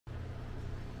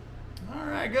All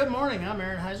right, good morning. I'm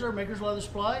Aaron Heiser, Maker's Leather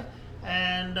Supply,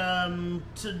 and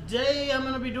today I'm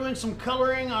going to be doing some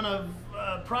coloring on a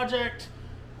project.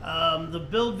 The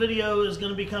build video is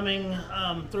going to be coming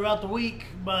throughout the week,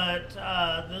 but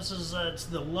it's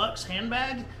the Lux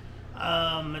Handbag.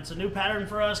 It's a new pattern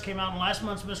for us, came out in last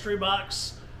month's mystery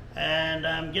box, and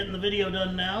I'm getting the video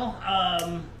done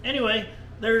now. Anyway,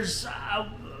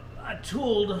 I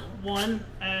tooled one,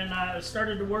 and I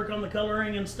started to work on the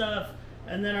coloring and stuff.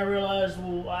 And then I realized,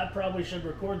 well, I probably should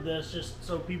record this just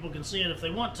so people can see it if they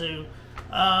want to.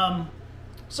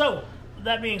 So,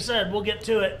 that being said, we'll get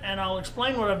to it, and I'll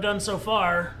explain what I've done so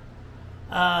far.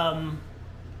 Give a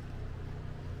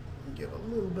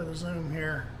little bit of zoom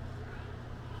here.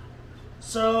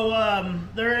 So,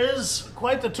 there is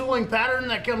quite the tooling pattern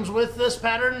that comes with this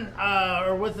pattern,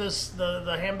 or with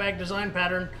the handbag design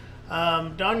pattern.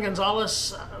 Don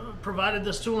Gonzalez provided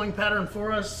this tooling pattern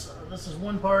for us. This is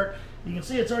one part. You can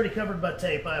see it's already covered by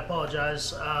tape. I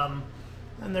apologize.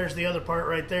 And there's the other part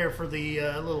right there for the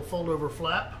little fold-over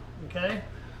flap. Okay.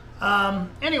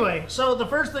 Anyway, so the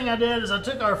first thing I did is I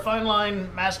took our fine line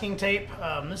masking tape.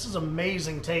 This is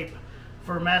amazing tape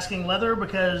for masking leather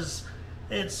because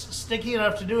it's sticky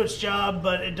enough to do its job,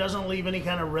 but it doesn't leave any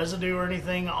kind of residue or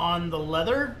anything on the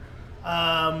leather,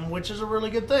 which is a really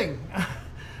good thing.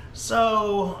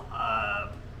 So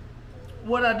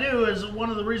what I do is,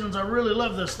 one of the reasons I really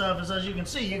love this stuff is, as you can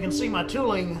see my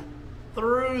tooling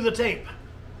through the tape.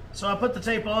 So I put the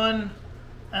tape on,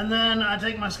 and then I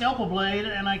take my scalpel blade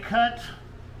and I cut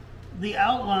the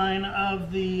outline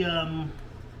of the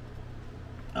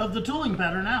tooling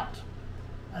pattern out.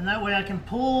 And that way I can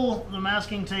pull the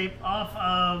masking tape off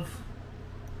of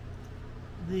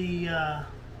the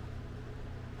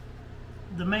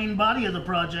main body of the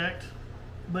project,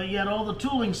 but yet all the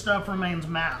tooling stuff remains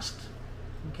masked.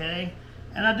 Okay,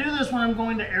 and I do this when I'm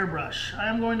going to airbrush. I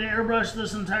am going to airbrush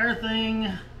this entire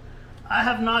thing. I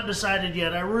have not decided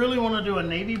yet. I really want to do a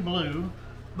navy blue,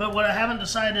 but what I haven't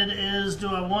decided is, do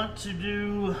I want to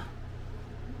do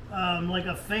like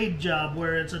a fade job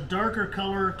where it's a darker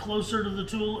color closer to the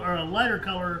tool, or a lighter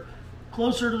color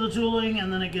closer to the tooling,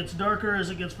 and then it gets darker as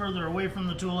it gets further away from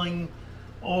the tooling,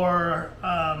 or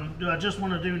do I just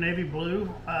want to do navy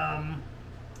blue?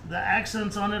 The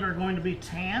accents on it are going to be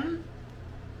tan,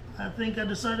 I think I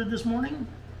decided this morning.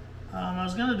 I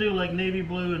was going to do like navy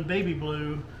blue and baby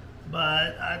blue,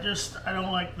 but I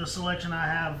don't like the selection I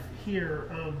have here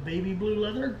of baby blue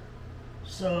leather.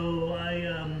 So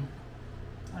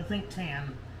I think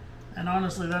tan. And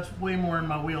honestly, that's way more in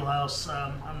my wheelhouse.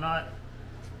 I'm not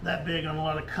that big on a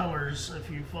lot of colors.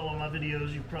 If you follow my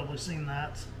videos, you've probably seen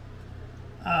that.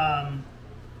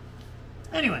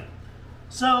 Anyway,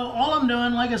 so all I'm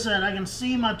doing, like I said, I can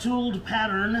see my tooled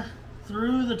pattern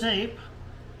through the tape,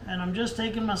 and I'm just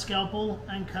taking my scalpel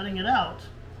and cutting it out.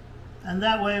 And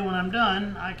that way, when I'm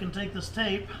done, I can take this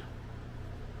tape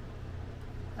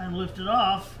and lift it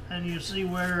off, and you see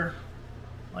where,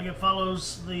 like, it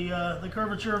follows the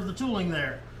curvature of the tooling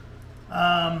there.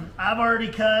 I've already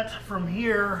cut from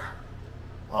here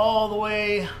all the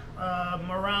way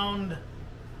around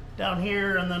down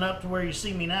here and then up to where you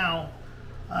see me now.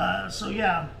 So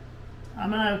yeah, I'm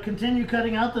going to continue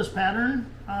cutting out this pattern,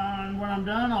 and when I'm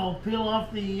done, I'll peel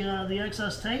off the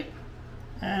excess tape,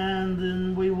 and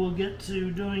then we will get to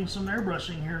doing some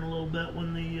airbrushing here in a little bit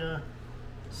when the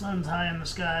sun's high in the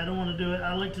sky. I don't want to do it.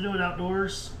 I like to do it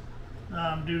outdoors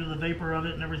due to the vapor of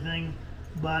it and everything,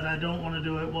 but I don't want to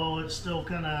do it while it's still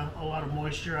kind of a lot of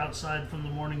moisture outside from the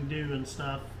morning dew and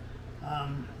stuff.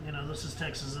 You know, this is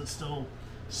Texas. It's still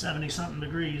 70-something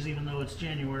degrees, even though it's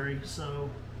January, so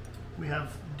we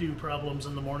have dew problems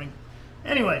in the morning.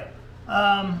 Anyway,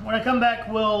 when I come back,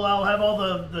 I'll have all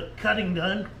the cutting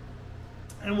done,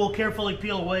 and we'll carefully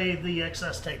peel away the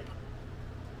excess tape.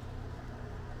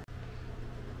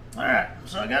 Alright,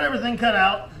 so I got everything cut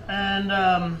out, and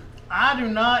I do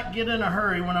not get in a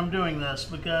hurry when I'm doing this,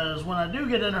 because when I do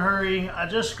get in a hurry, I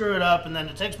just screw it up, and then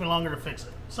it takes me longer to fix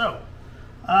it. So,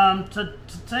 to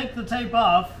take the tape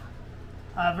off,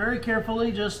 I very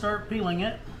carefully just start peeling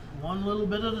it, one little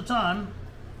bit at a time.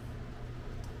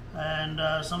 And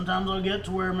sometimes I'll get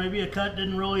to where maybe a cut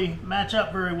didn't really match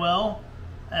up very well,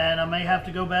 and I may have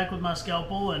to go back with my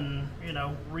scalpel and, you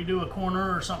know, redo a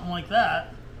corner or something like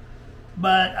that.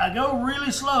 But I go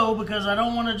really slow because I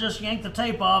don't want to just yank the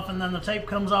tape off and then the tape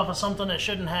comes off of something it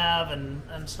shouldn't have,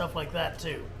 and stuff like that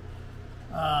too.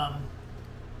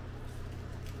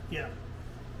 Yeah.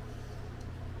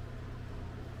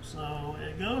 So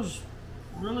it goes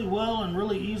really well and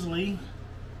really easily,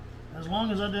 as long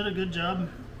as I did a good job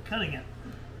cutting it.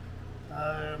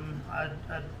 I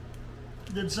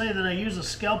did say that I use a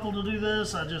scalpel to do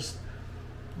this. I just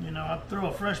You know, I throw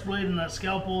a fresh blade in that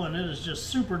scalpel and it is just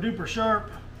super duper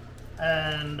sharp,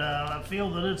 and I feel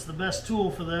that it's the best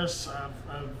tool for this.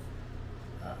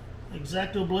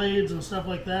 X-Acto blades and stuff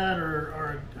like that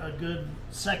are a good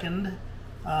second,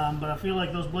 but I feel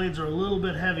like those blades are a little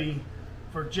bit heavy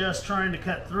for just trying to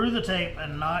cut through the tape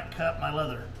and not cut my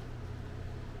leather.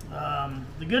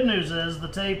 The good news is the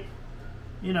tape,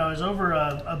 you know, is over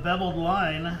a beveled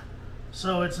line,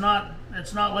 so it's not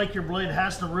like your blade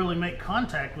has to really make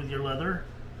contact with your leather,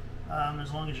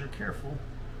 as long as you're careful.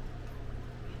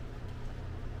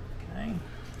 Okay.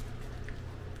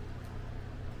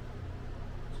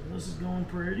 So this is going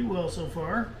pretty well so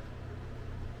far,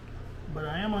 but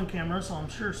I am on camera, so I'm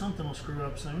sure something will screw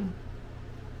up soon.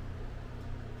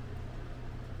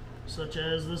 Such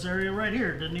as this area right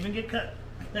here, didn't even get cut.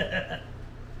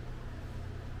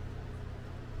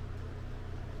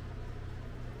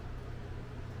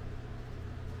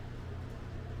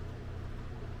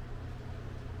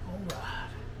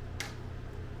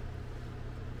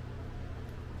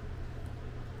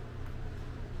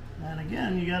 And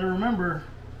again, you got to remember,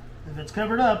 if it's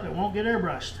covered up, it won't get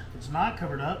airbrushed. If it's not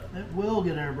covered up, it will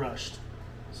get airbrushed.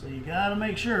 So you got to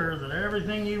make sure that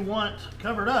everything you want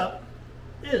covered up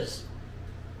is.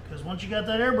 Because once you got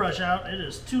that airbrush out, it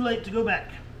is too late to go back.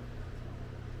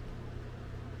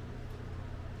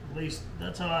 At least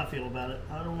that's how I feel about it.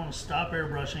 I don't want to stop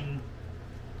airbrushing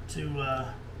to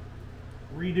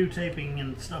redo taping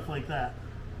and stuff like that.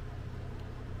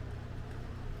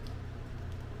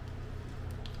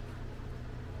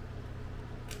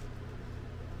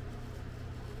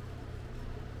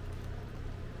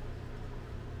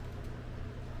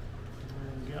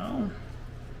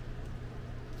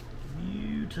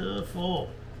 Beautiful.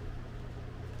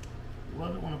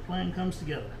 Love it when a plan comes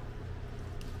together.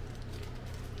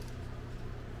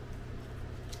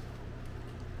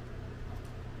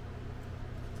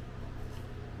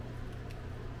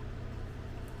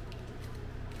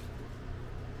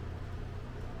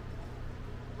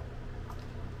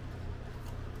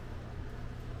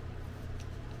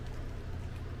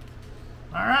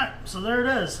 All right, so there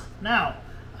it is. Now,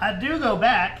 I do go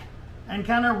back and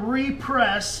kind of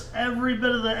repress every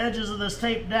bit of the edges of this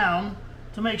tape down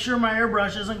to make sure my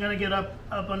airbrush isn't going to get up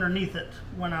underneath it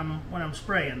when I'm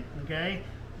spraying. Okay,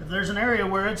 if there's an area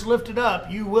where it's lifted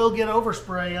up, you will get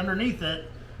overspray underneath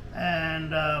it,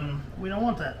 and we don't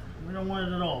want that. We don't want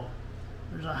it at all.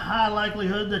 There's a high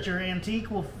likelihood that your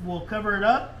antique will cover it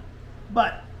up,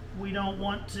 but we don't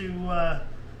want to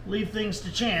leave things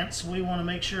to chance. We want to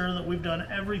make sure that we've done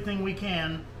everything we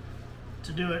can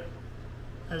to do it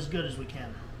as good as we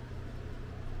can.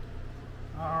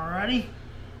 Alrighty.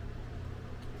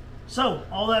 So,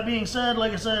 all that being said,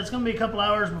 like I said, it's going to be a couple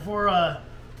hours before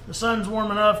the sun's warm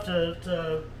enough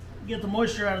to get the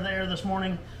moisture out of the air this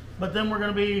morning. But then we're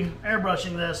going to be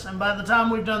airbrushing this, and by the time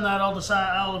we've done that,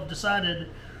 I'll have decided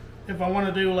if I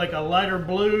want to do like a lighter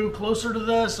blue closer to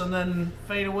this and then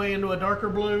fade away into a darker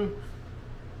blue.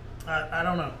 I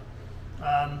don't know.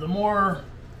 The more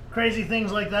crazy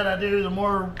things like that I do, the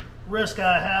more risk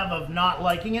I have of not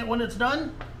liking it when it's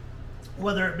done,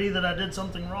 whether it be that I did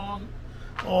something wrong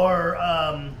or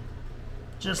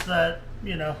just that,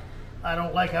 you know, I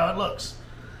don't like how it looks.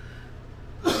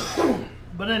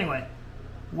 But anyway,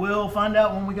 we'll find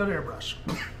out when we go to airbrush.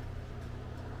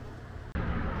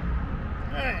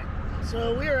 Alright,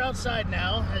 so we are outside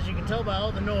now, as you can tell by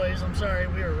all the noise. I'm sorry,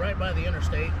 we are right by the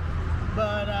interstate.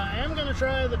 But I am going to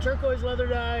try the turquoise leather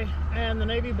dye and the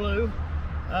navy blue.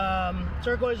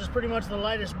 Turquoise is pretty much the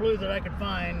lightest blue that I could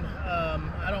find.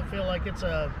 I don't feel like it's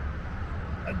a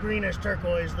greenish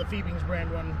turquoise, the Phoebing's brand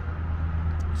one.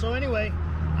 So anyway,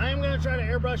 I am going to try to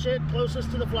airbrush it closest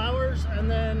to the flowers,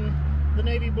 and then the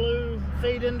navy blue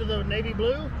fade into the navy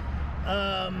blue.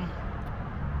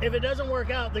 If it doesn't work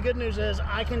out, the good news is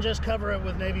I can just cover it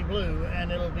with navy blue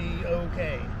and it'll be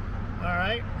okay.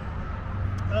 Alright.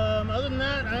 Other than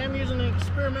that, I am using an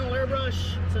experimental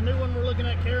airbrush. It's a new one we're looking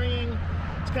at carrying.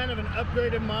 It's kind of an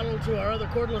upgraded model to our other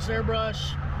cordless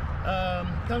airbrush.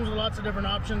 Comes with lots of different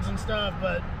options and stuff,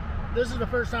 but this is the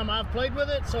first time I've played with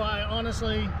it, so I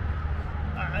honestly,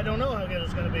 I don't know how good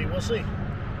it's going to be. We'll see.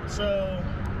 So,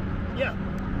 yeah.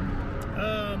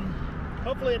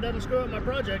 Hopefully it doesn't screw up my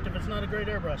project if it's not a great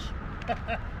airbrush.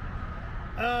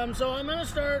 So I'm going to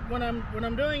start, when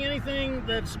I'm doing anything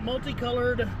that's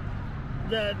multicolored,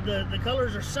 that the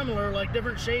colors are similar, like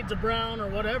different shades of brown or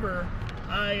whatever,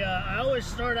 I always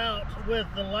start out with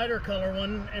the lighter color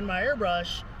one in my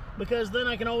airbrush, because then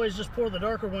I can always just pour the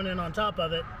darker one in on top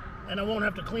of it, and I won't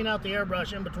have to clean out the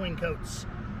airbrush in between coats.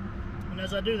 And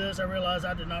as I do this, I realize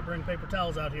I did not bring paper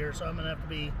towels out here, so I'm going to have to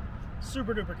be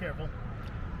super duper careful.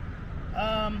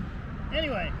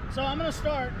 Anyway, so I'm going to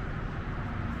start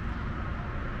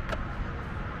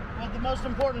with the most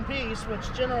important piece,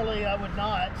 which generally I would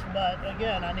not, but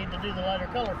again, I need to do the lighter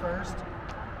color first.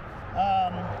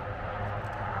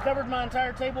 Covered my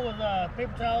entire table with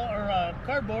paper towel or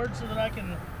cardboard so that I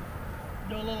can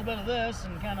do a little bit of this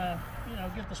and kind of, you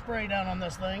know, get the spray down on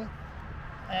this thing.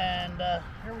 And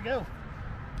here we go.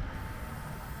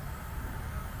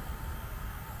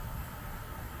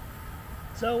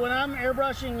 So when I'm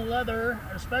airbrushing leather,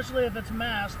 especially if it's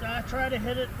masked, I try to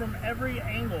hit it from every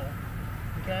angle,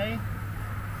 okay?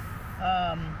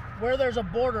 Where there's a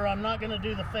border, I'm not going to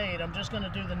do the fade. I'm just going to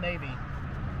do the navy.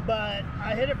 But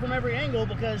I hit it from every angle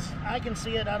because I can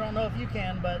see it. I don't know if you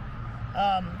can, but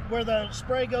where the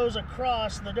spray goes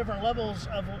across the different levels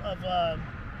of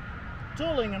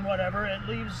tooling and whatever, it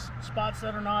leaves spots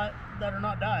that are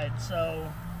not dyed.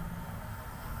 So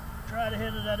try to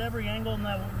hit it at every angle, and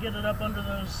that will get it up under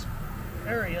those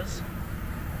areas.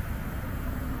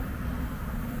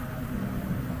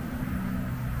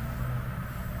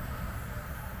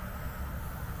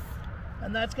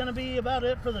 And that's going to be about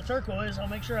it for the turquoise. I'll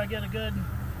make sure I get a good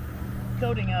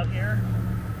coating out here.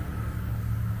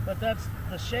 But that's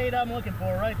the shade I'm looking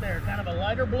for right there, kind of a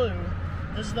lighter blue.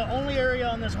 This is the only area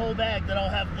on this whole bag that I'll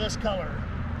have this color.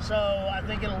 So I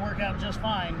think it'll work out just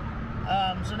fine.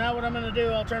 So now what I'm going to do,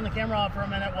 I'll turn the camera off for a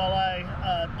minute while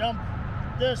I dump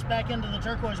this back into the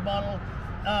turquoise bottle.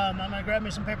 I'm going to grab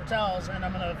me some paper towels and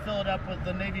I'm going to fill it up with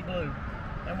the navy blue.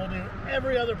 And we'll do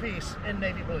every other piece in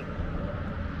navy blue.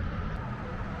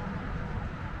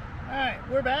 Alright,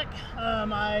 we're back.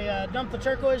 I dumped the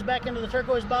turquoise back into the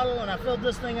turquoise bottle and I filled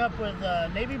this thing up with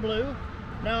navy blue.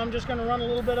 Now I'm just going to run a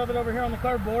little bit of it over here on the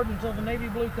cardboard until the navy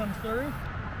blue comes through.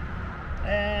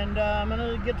 And I'm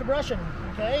going to get to brushing,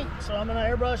 okay? So I'm going to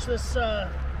airbrush this,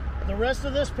 the rest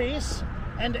of this piece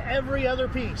and every other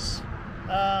piece.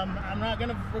 I'm not going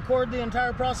to record the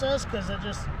entire process because it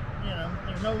just, you know,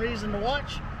 there's no reason to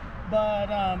watch. But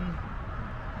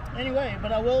anyway,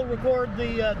 but I will record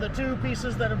the two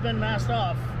pieces that have been masked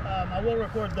off. I will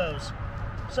record those.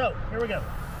 So here we go.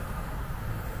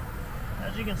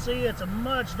 As you can see, it's a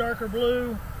much darker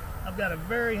blue. I've got a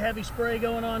very heavy spray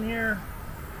going on here.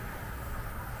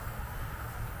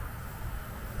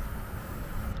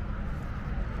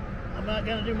 I'm not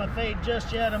going to do my fade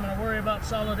just yet. I'm going to worry about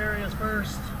solid areas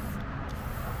first.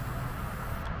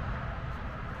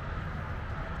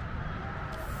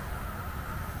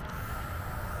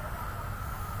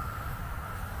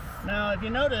 Now, if you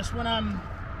notice, when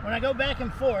I go back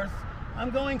and forth,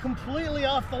 I'm going completely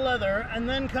off the leather and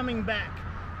then coming back.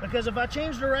 Because if I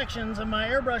change directions and my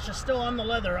airbrush is still on the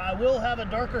leather, I will have a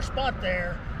darker spot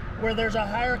there where there's a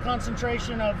higher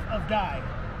concentration of dye.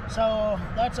 So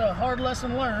that's a hard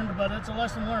lesson learned, but it's a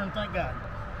lesson learned, thank God.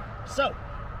 So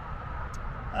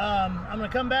I'm going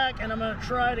to come back and I'm going to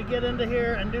try to get into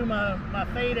here and do my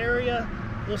fade area.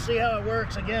 We'll see how it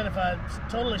works. Again, if I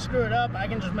totally screw it up, I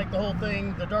can just make the whole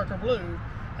thing the darker blue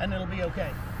and it'll be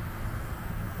okay.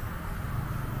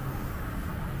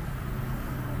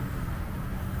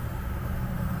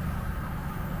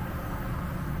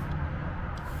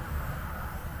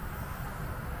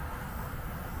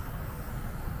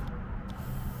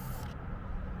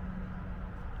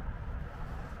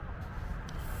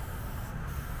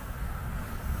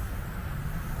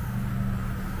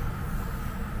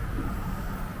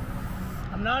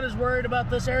 I'm not as worried about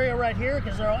this area right here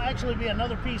because there will actually be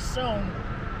another piece sewn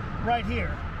right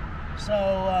here. So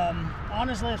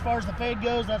honestly, as far as the fade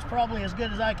goes, that's probably as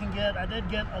good as I can get. I did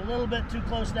get a little bit too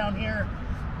close down here,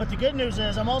 but the good news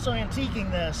is I'm also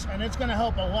antiquing this and it's going to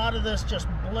help a lot of this just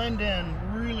blend in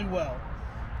really well.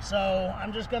 So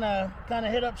I'm just going to kind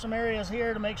of hit up some areas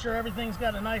here to make sure everything's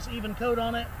got a nice even coat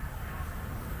on it.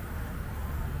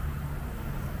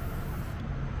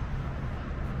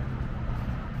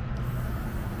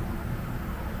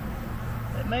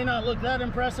 May not look that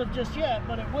impressive just yet,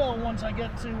 but it will once I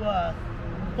get to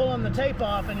pulling the tape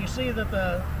off and you see that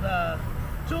the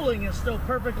tooling is still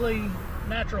perfectly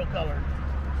natural colored.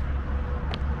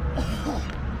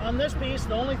 On this piece,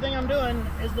 the only thing I'm doing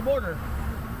is the border.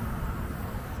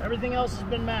 Everything else has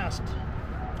been masked.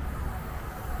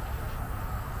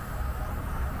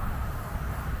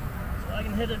 So I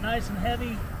can hit it nice and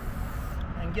heavy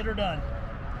and get her done.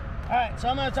 Alright, so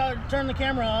I'm going to turn the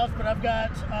camera off, but I've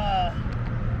got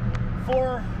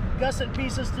 4 gusset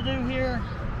pieces to do here.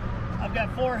 I've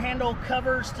got 4 handle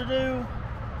covers to do.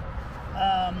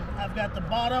 I've got the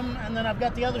bottom, and then I've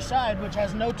got the other side, which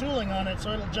has no tooling on it,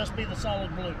 so it'll just be the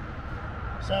solid blue.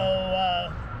 So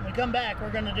when we come back,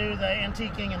 we're going to do the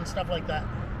antiquing and stuff like that.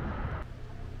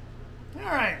 All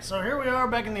right, so here we are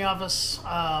back in the office.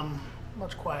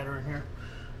 much quieter in here.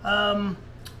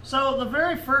 So the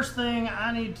very first thing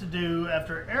I need to do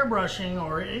after airbrushing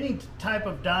or any type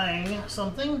of dyeing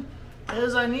something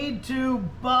is I need to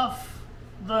buff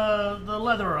the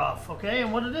leather off, okay?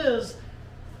 And what it is,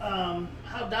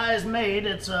 how dye is made,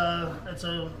 it's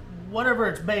a whatever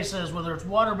its base is, whether it's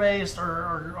water-based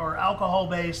or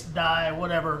alcohol-based dye,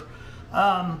 whatever.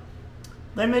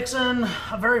 They mix in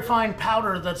a very fine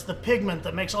powder that's the pigment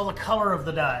that makes all the color of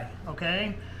the dye,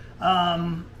 okay?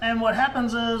 And what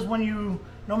happens is when you,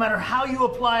 no matter how you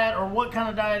apply it or what kind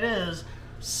of dye it is,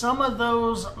 some of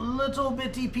those little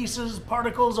bitty pieces,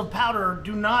 particles of powder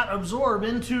do not absorb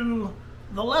into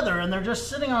the leather and they're just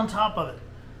sitting on top of it.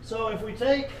 So if we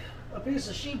take a piece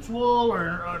of sheep's wool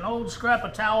or an old scrap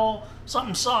of towel,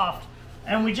 something soft,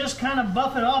 and we just kind of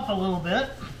buff it off a little bit,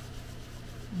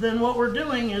 then what we're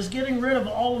doing is getting rid of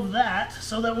all of that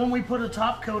so that when we put a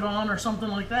top coat on or something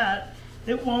like that,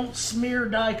 it won't smear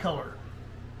dye color.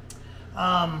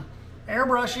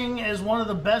 Airbrushing is one of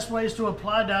the best ways to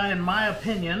apply dye in my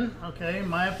opinion, okay,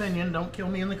 my opinion, don't kill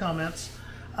me in the comments,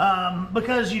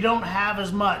 because you don't have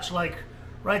as much, like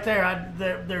right there,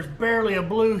 there's barely a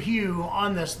blue hue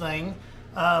on this thing,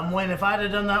 when if I'd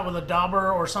have done that with a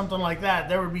dauber or something like that,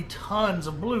 there would be tons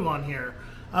of blue on here,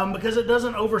 because it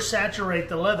doesn't oversaturate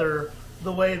the leather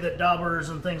the way that daubers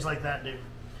and things like that do.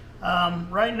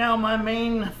 Right now my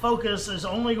main focus is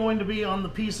only going to be on the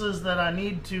pieces that I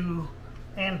need to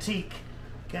antique.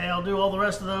 Okay, I'll do all the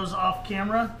rest of those off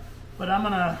camera, but I'm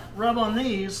gonna rub on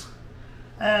these,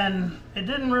 and it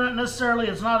didn't necessarily,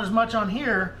 it's not as much on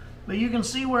here, but you can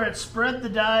see where it spread the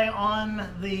dye on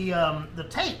the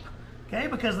tape, okay,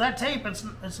 because that tape,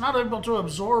 it's not able to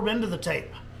absorb into the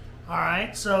tape. All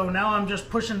right, so now I'm just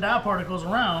pushing dye particles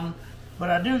around, but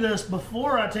I do this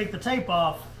before I take the tape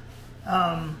off,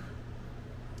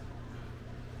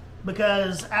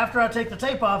 because after I take the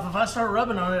tape off, if I start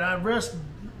rubbing on it, I risk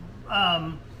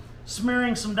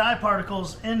smearing some dye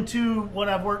particles into what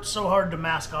I've worked so hard to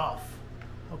mask off,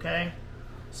 okay?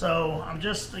 So I'm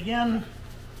just, again,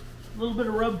 a little bit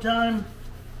of rub time.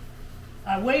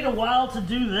 I wait a while to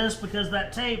do this because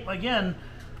that tape, again,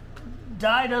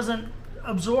 dye doesn't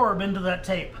absorb into that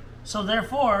tape. So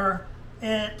therefore,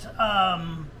 it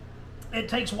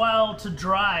takes a while to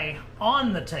dry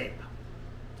on the tape,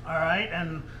 all right?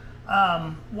 And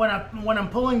when I'm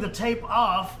pulling the tape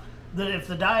off, if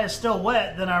the dye is still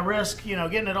wet, then I risk, you know,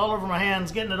 getting it all over my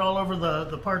hands, getting it all over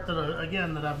the part that,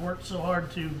 again, that I've worked so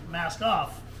hard to mask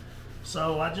off.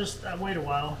 So I wait a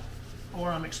while,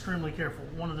 or I'm extremely careful,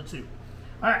 one of the two.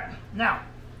 All right, now,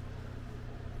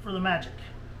 for the magic.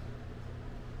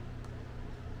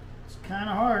 It's kind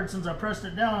of hard since I pressed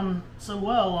it down so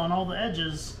well on all the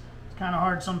edges. It's kind of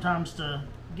hard sometimes to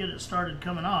get it started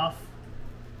coming off.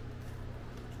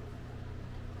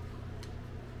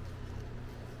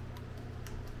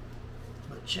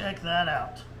 Check that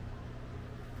out.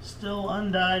 Still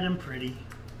undyed and pretty.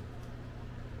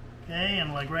 Okay,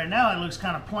 and like right now it looks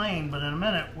kind of plain, but in a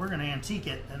minute we're going to antique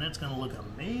it and it's going to look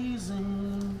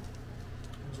amazing.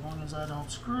 As long as I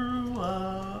don't screw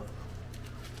up.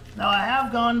 Now I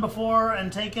have gone before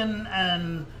and taken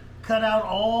and cut out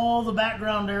all the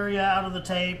background area out of the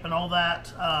tape and all that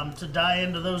to dye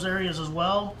into those areas as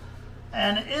well.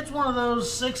 And it's one of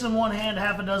those 6 in one hand,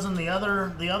 half a dozen the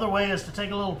other. The other way is to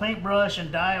take a little paintbrush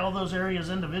and dye all those areas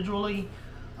individually.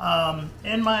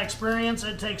 In my experience,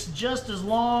 it takes just as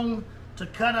long to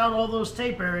cut out all those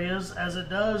tape areas as it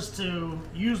does to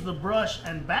use the brush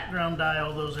and background dye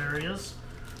all those areas.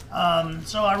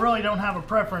 So I really don't have a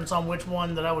preference on which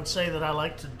one that I would say that I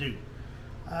like to do.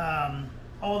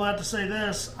 All that to say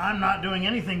this, I'm not doing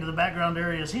anything to the background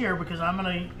areas here because I'm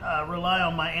going to rely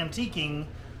on my antiquing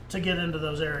to get into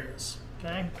those areas,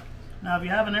 okay? Now if you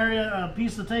have a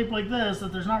piece of tape like this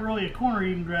that there's not really a corner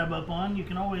you can grab up on, you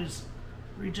can always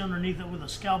reach underneath it with a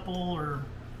scalpel or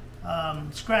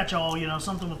scratch awl, you know,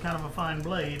 something with kind of a fine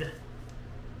blade.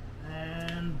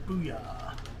 And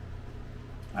booyah.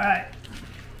 All right,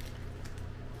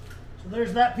 so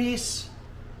there's that piece,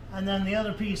 and then the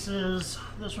other piece is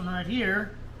this one right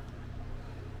here.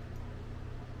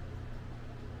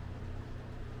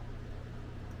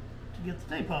 Get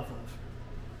the tape off of.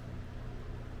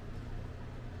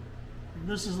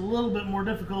 This is a little bit more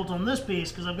difficult on this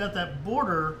piece because I've got that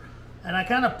border and I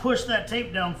kind of push that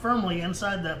tape down firmly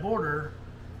inside that border,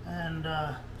 and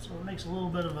so it makes a little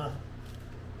bit of a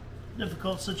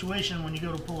difficult situation when you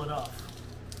go to pull it off.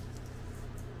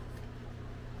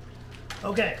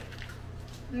 Okay,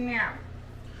 now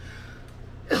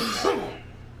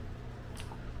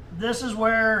this is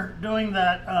where doing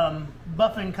that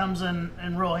buffing comes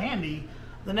in real handy.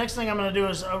 The next thing I'm going to do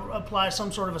is apply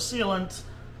some sort of a sealant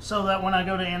so that when I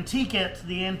go to antique it,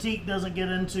 the antique doesn't get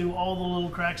into all the little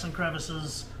cracks and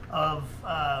crevices of,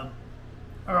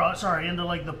 into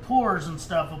like the pores and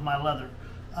stuff of my leather.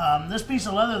 This piece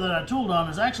of leather that I tooled on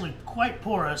is actually quite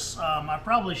porous. I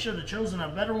probably should have chosen a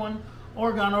better one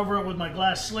or gone over it with my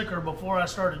glass slicker before I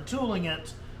started tooling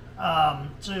it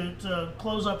to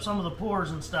close up some of the pores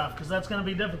and stuff, because that's going to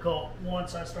be difficult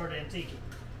once I start antiquing.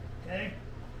 Okay,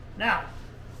 now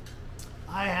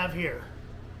I have here,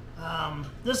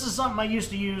 this is something I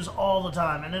used to use all the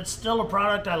time, and it's still a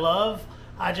product I love.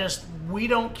 We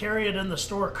don't carry it in the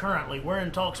store currently. We're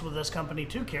in talks with this company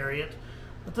to carry it.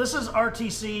 But this is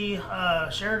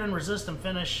RTC Sheridan Resist and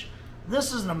Finish.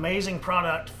 This is an amazing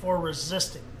product for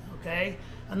resisting, okay?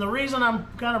 And the reason I'm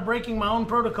kind of breaking my own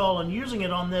protocol and using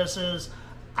it on this is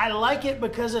I like it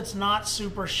because it's not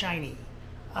super shiny.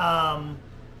 I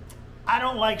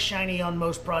don't like shiny on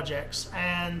most projects,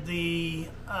 and the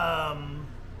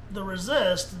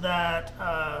resist that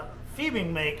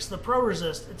Fiebing makes, the Pro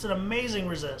Resist, it's an amazing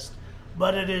resist,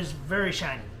 but it is very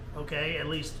shiny, okay? At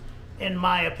least in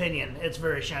my opinion, it's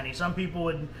very shiny. Some people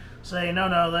would say,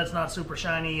 no, that's not super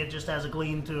shiny, it just has a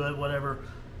gleam to it, whatever.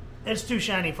 It's too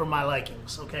shiny for my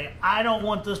likings, okay? I don't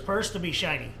want this purse to be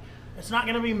shiny. It's not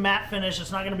gonna be matte finish,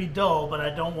 it's not gonna be dull, but I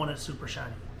don't want it super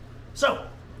shiny. So,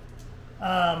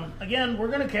 again, we're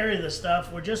gonna carry this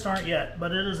stuff, we just aren't yet,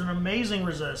 but it is an amazing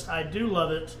resist. I do love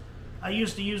it. I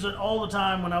used to use it all the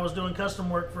time when I was doing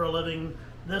custom work for a living.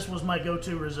 This was my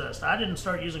go-to resist. I didn't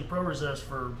start using Pro Resist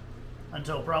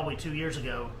until probably 2 years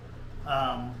ago.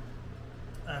 And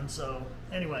so,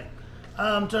 anyway,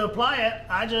 to apply it,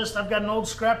 I've got an old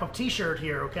scrap of t-shirt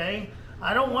here, okay?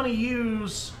 I don't want to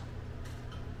use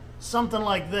something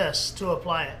like this to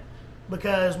apply it,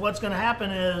 because what's going to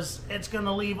happen is it's going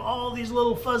to leave all these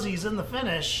little fuzzies in the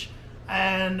finish,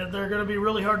 and they're going to be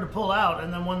really hard to pull out,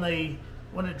 and then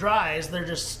when it dries, they're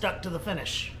just stuck to the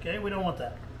finish, okay? We don't want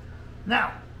that.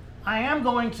 Now, I am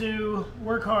going to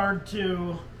work hard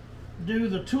to do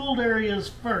the tooled areas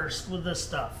first with this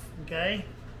stuff, okay?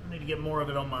 I need to get more of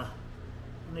it on I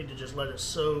need to just let it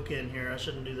soak in here. I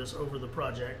shouldn't do this over the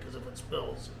project, because if it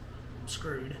spills, I'm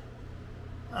screwed.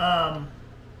 Yeah,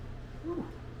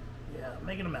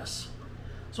 making a mess.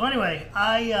 So anyway,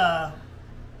 and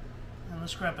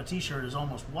this scrap of t-shirt is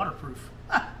almost waterproof.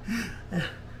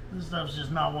 This stuff's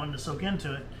just not wanting to soak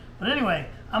into it. But anyway,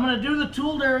 I'm going to do the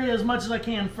tooled area as much as I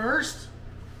can first,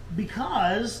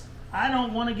 because I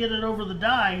don't want to get it over the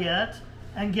dye yet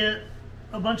and get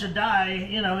a bunch of dye,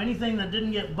 anything that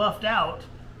didn't get buffed out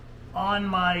on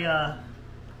my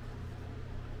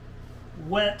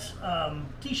wet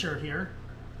t-shirt here,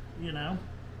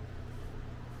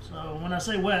 So when I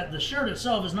say wet, the shirt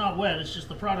itself is not wet, it's just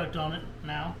the product on it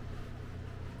now.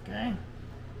 Okay,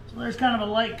 so there's kind of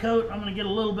a light coat. I'm going to get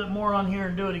a little bit more on here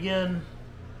and do it again.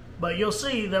 But you'll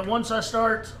see that once I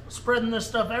start spreading this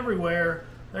stuff everywhere,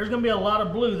 there's going to be a lot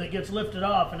of blue that gets lifted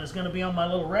off, and it's going to be on my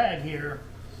little rag here.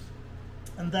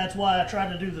 And that's why I try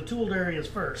to do the tooled areas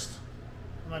first.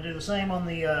 I'm going to do the same on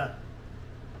the, I'm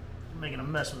making a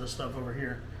mess with this stuff over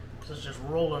here, because it's just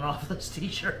rolling off this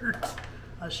t-shirt.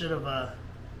 I should have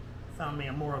found me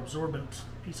a more absorbent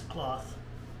piece of cloth.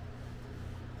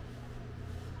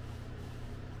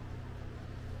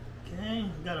 Okay,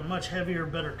 got a much heavier,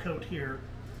 better coat here,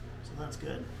 so that's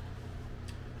good.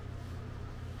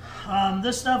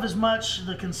 This stuff is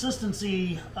the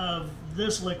consistency of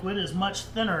this liquid is much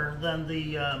thinner than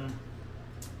the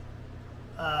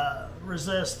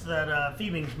resist that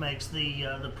Fiebing makes,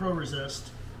 the Pro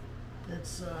Resist.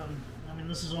 It's, I mean,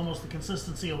 this is almost the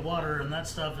consistency of water, and that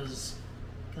stuff is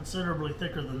considerably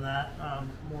thicker than that,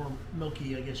 more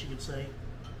milky, I guess you could say.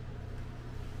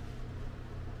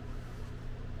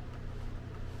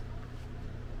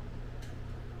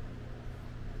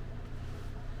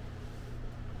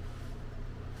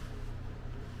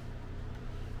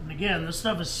 Again, this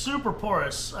stuff is super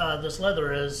porous, this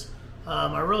leather is.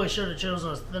 I really should have chosen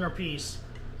a thinner piece,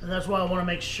 and that's why I want to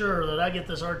make sure that I get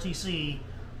this RTC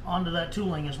onto that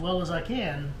tooling as well as I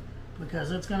can,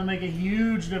 because it's going to make a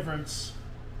huge difference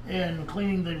in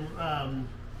cleaning the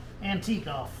antique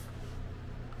off.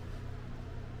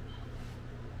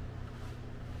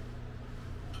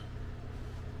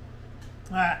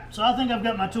 Alright, so I think I've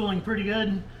got my tooling pretty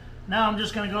good. Now I'm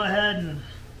just going to go ahead and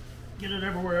get it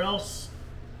everywhere else.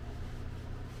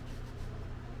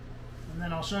 And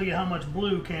then I'll show you how much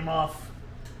blue came off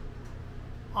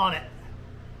on it.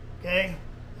 Okay,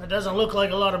 that doesn't look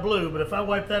like a lot of blue, but if I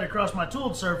wipe that across my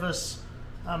tooled surface,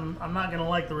 I'm not going to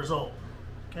like the result.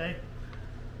 Okay,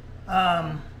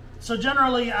 so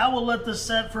generally I will let this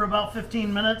set for about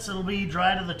 15 minutes. It'll be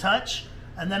dry to the touch.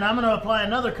 and then I'm going to apply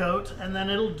another coat, and then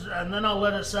I'll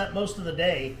let it set most of the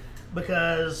day,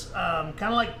 because kind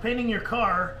of like painting your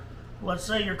car. Let's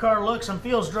say your car looks and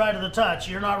feels dry to the touch.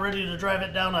 You're not ready to drive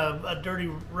it down a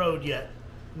dirty road yet.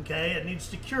 Okay, it needs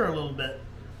to cure a little bit.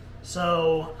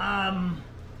 So I'm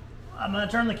going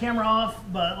to turn the camera off,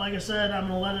 but like I said, I'm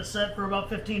going to let it set for about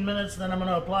 15 minutes, then I'm going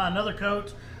to apply another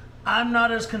coat. I'm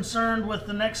not as concerned with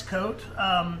the next coat,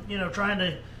 you know, trying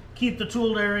to keep the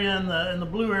tooled area and the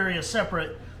blue area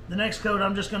separate. The next coat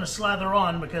I'm just going to slather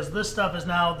on, because this stuff is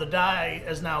now, the dye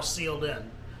is now sealed in.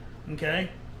 Okay,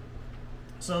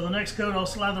 so the next coat I'll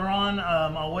slather on.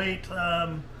 I'll wait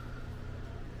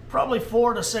probably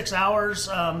 4 to 6 hours.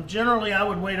 Generally I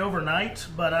would wait overnight,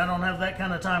 but I don't have that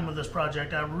kind of time with this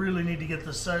project. I really need to get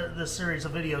this series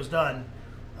of videos done.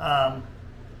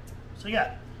 So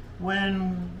yeah,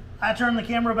 when I turn the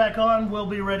camera back on, we'll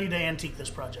be ready to antique this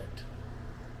project.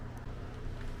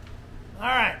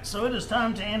 Alright, so it is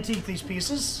time to antique these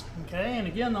pieces. Okay, and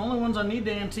again, the only ones I need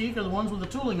to antique are the ones with the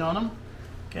tooling on them.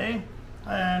 Okay,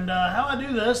 and how I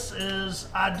do this is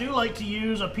I do like to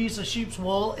use a piece of sheep's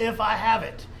wool if I have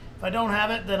it. If I don't have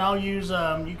it, then I'll use,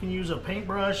 you can use a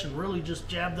paintbrush and really just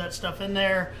jab that stuff in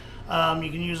there.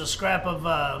 You can use a scrap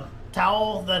of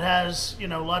towel that has, you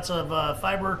know, lots of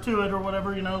fiber to it or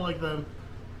whatever, you know, like the,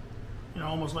 you know,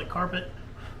 almost like carpet.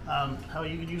 How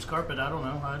you could use carpet, I don't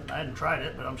know. I hadn't tried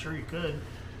it, but I'm sure you could.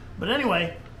 But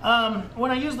anyway,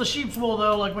 when I use the sheep's wool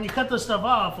though, like when you cut this stuff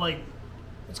off, like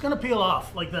it's gonna peel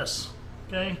off like this,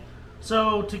 okay?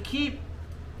 So to keep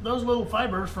those little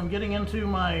fibers from getting into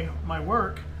my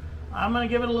work, I'm going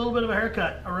to give it a little bit of a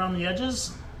haircut around the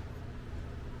edges.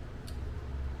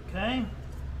 Okay.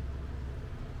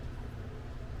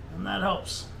 And that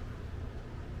helps.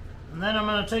 And then I'm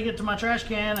going to take it to my trash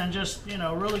can and just, you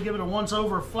know, really give it a once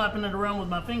over, flapping it around with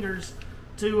my fingers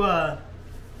to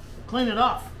clean it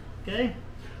off. Okay.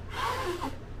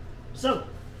 So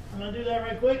I'm going to do that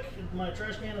right quick. My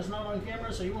trash can is not on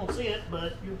camera, so you won't see it,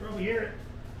 but you'll probably hear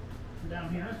it down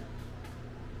here.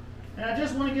 And I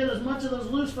just want to get as much of those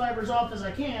loose fibers off as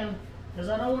I can, because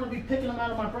I don't want to be picking them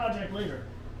out of my project later.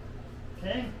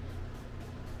 Okay?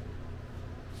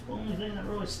 It's the only thing that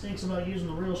really stinks about using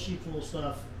the real sheep's wool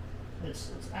stuff.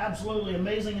 It's absolutely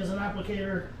amazing as an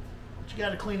applicator, but you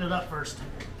got to clean it up first.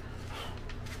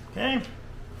 Okay?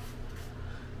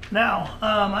 Now,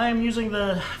 I am using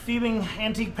the Phoebing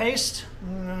Antique Paste.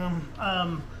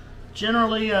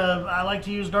 Generally, I like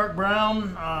to use dark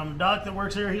brown. Doc that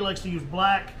works here, he likes to use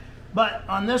black. But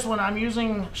on this one, I'm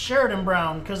using Sheridan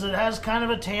brown because it has kind of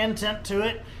a tan tint to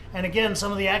it. And again,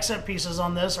 some of the accent pieces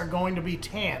on this are going to be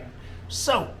tan.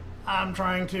 So I'm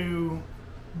trying to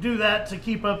do that to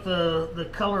keep up the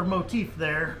color motif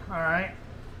there. All right.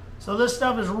 So this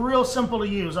stuff is real simple to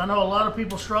use. I know a lot of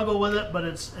people struggle with it, but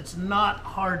it's not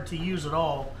hard to use at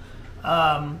all.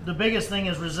 The biggest thing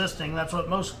is resisting. That's what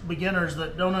most beginners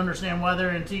that don't understand why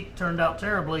their antique turned out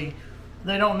terribly,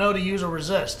 they don't know to use a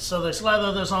resist. So they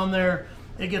slather this on there,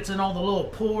 it gets in all the little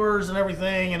pores and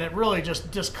everything, and it really just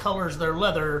discolors their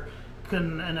leather,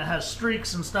 and it has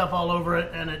streaks and stuff all over it,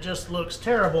 and it just looks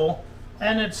terrible.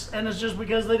 And it's just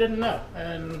because they didn't know.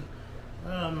 And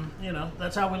you know,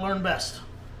 that's how we learn best.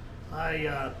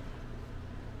 I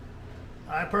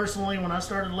personally, when I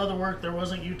started leatherwork, there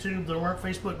wasn't YouTube, there weren't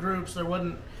Facebook groups, there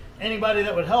wasn't anybody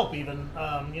that would help even.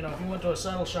 You know, if you went to a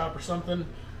saddle shop or something,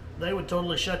 they would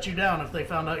totally shut you down if they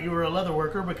found out you were a leather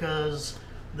worker, because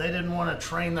they didn't want to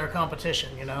train their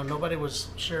competition. You know, nobody was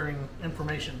sharing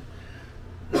information.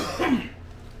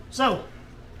 So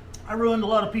I ruined a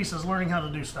lot of pieces learning how to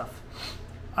do stuff.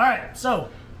 All right, so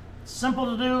simple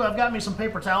to do. I've got me some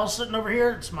paper towels sitting over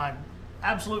here. It's my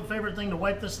absolute favorite thing to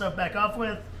wipe this stuff back off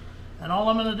with. And all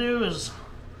I'm going to do is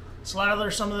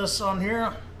slather some of this on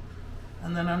here,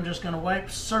 and then I'm just going to wipe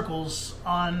circles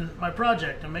on my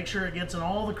project and make sure it gets in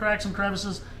all the cracks and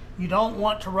crevices. You don't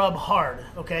want to rub hard,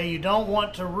 okay? You don't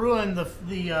want to ruin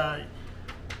the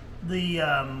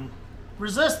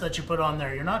resist that you put on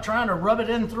there. You're not trying to rub it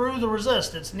in through the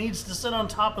resist. It needs to sit on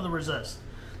top of the resist.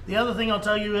 The other thing I'll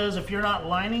tell you is, if you're not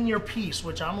lining your piece,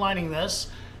 which I'm lining this,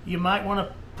 you might want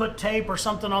to put tape or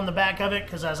something on the back of it,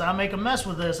 because as I make a mess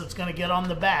with this, it's going to get on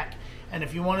the back. And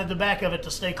if you wanted the back of it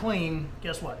to stay clean,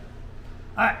 guess what?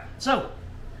 Alright, so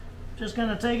just going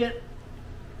to take it,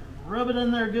 rub it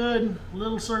in there good,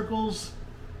 little circles.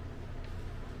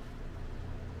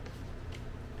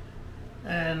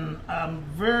 And I'm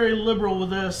very liberal with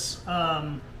this.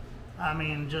 I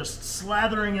mean, just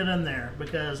slathering it in there,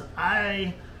 because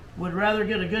I would rather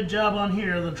get a good job on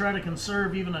here than try to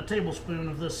conserve even a tablespoon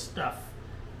of this stuff.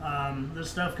 This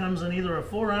stuff comes in either a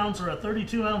 4-ounce or a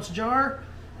 32-ounce jar,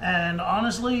 and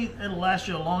honestly, it'll last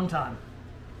you a long time.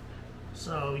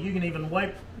 So you can even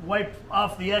wipe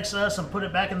off the excess and put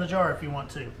it back in the jar if you want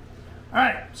to. All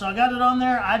right, so I got it on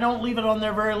there. I don't leave it on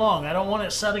there very long. I don't want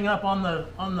it setting up on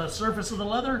the surface of the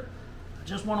leather. I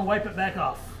just want to wipe it back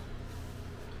off.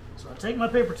 So I take my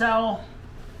paper towel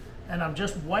and I'm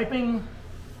just wiping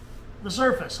the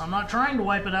surface. I'm not trying to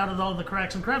wipe it out of all the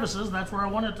cracks and crevices. That's where I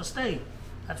want it to stay.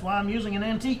 That's why I'm using an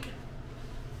antique.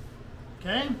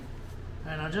 Okay?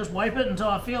 And I just wipe it until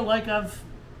I feel like I've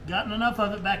gotten enough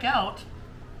of it back out.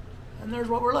 And there's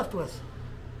what we're left with.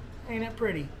 Ain't it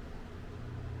pretty?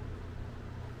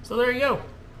 So there you go.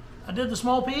 I did the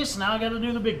small piece, now I got to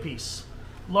do the big piece.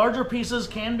 Larger pieces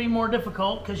can be more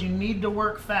difficult because you need to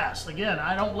work fast. Again,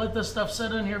 I don't let this stuff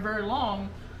sit in here very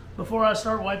long before I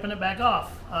start wiping it back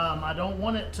off. I don't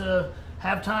want it to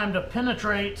have time to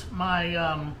penetrate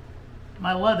my,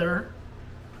 my leather.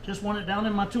 Just want it down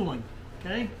in my tooling,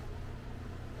 okay?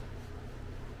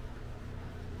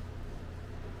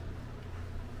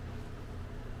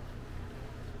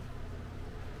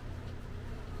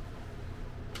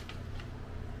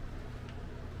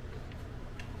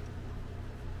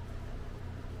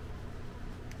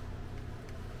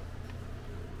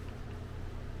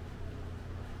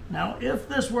 Now, if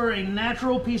this were a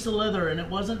natural piece of leather and it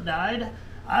wasn't dyed,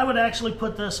 I would actually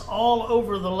put this all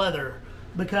over the leather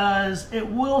because it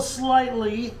will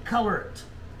slightly color it,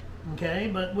 okay?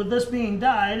 But with this being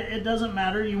dyed, it doesn't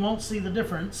matter. You won't see the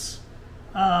difference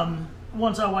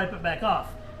once I wipe it back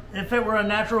off. If it were a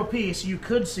natural piece, you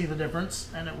could see the difference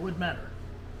and it would matter.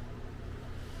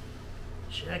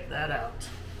 Check that out.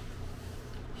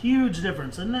 Huge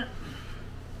difference, isn't it?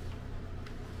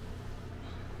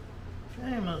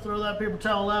 Okay, I'm going to throw that paper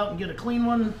towel out and get a clean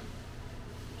one.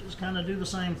 Just kind of do the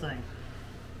same thing.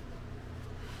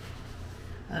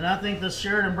 And I think this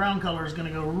Sheridan brown color is going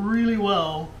to go really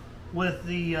well with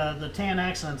the tan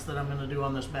accents that I'm going to do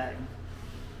on this bag.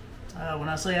 When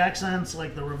I say accents,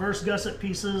 like the reverse gusset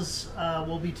pieces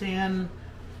will be tan,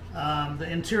 the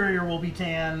interior will be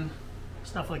tan,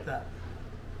 stuff like that.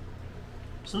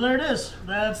 So there it is.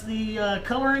 That's the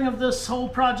coloring of this whole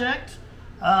project.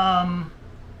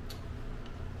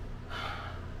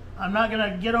 I'm not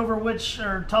going to get over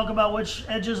or talk about which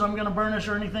edges I'm going to burnish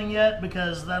or anything yet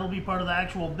because that'll be part of the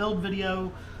actual build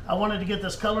video. I wanted to get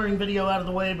this coloring video out of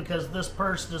the way because this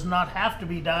purse does not have to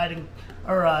be dyed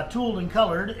or tooled and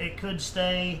colored. It could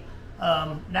stay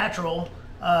natural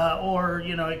or,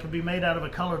 you know, it could be made out of a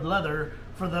colored leather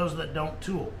for those that don't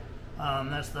tool.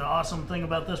 That's the awesome thing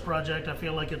about this project. I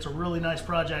feel like it's a really nice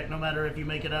project no matter if you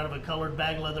make it out of a colored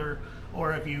bag leather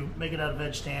or if you make it out of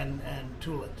veg tan and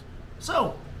tool it.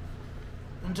 So,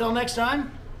 until next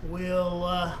time,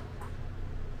 we'll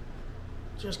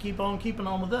just keep on keeping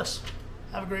on with this.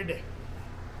 Have a great day.